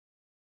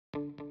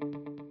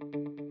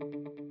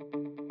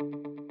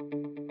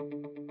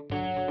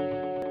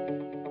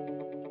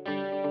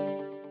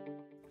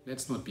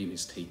Let's not be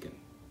mistaken.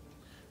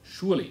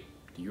 Surely,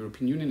 the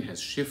European Union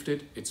has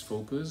shifted its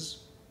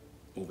focus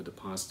over the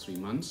past 3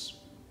 months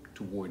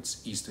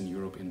towards Eastern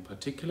Europe in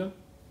particular,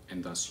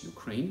 and thus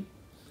Ukraine,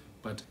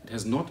 but it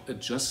has not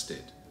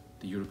adjusted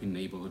the European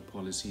neighbourhood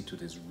policy to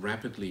this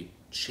rapidly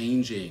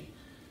changing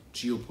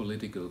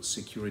geopolitical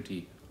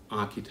security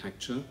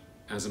architecture,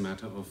 as a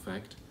matter of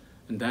fact,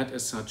 and that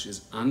as such is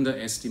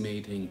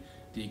underestimating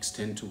the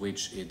extent to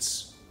which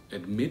its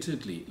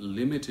admittedly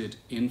limited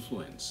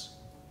influence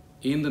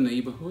in the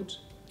neighbourhood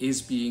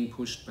is being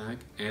pushed back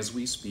as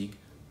we speak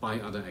by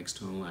other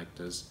external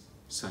actors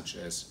such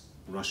as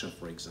Russia,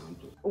 for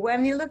example.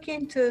 When you look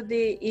into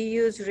the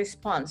EU's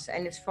response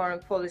and its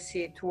foreign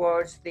policy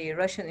towards the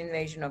Russian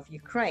invasion of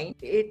Ukraine,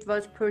 it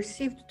was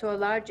perceived to a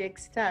large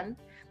extent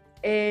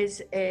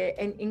as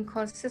an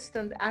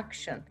inconsistent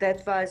action that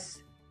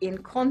was in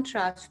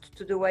contrast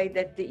to the way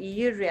that the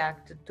EU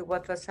reacted to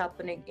what was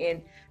happening in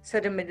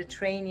southern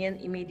Mediterranean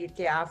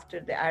immediately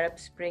after the Arab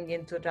Spring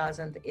in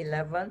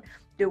 2011,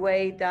 the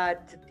way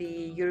that the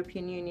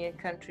European Union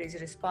countries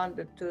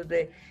responded to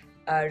the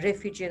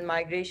refugee and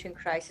migration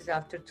crisis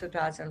after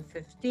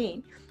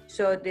 2015.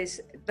 So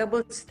this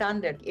double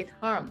standard, it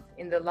harmed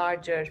in the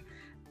larger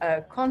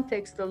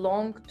context, the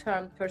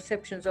long-term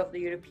perceptions of the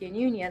European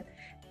Union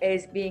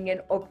as being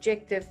an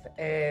objective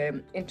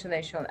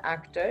international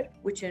actor,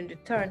 which in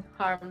return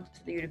harmed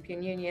the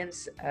European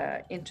Union's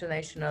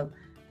international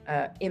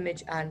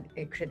image and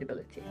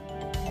credibility.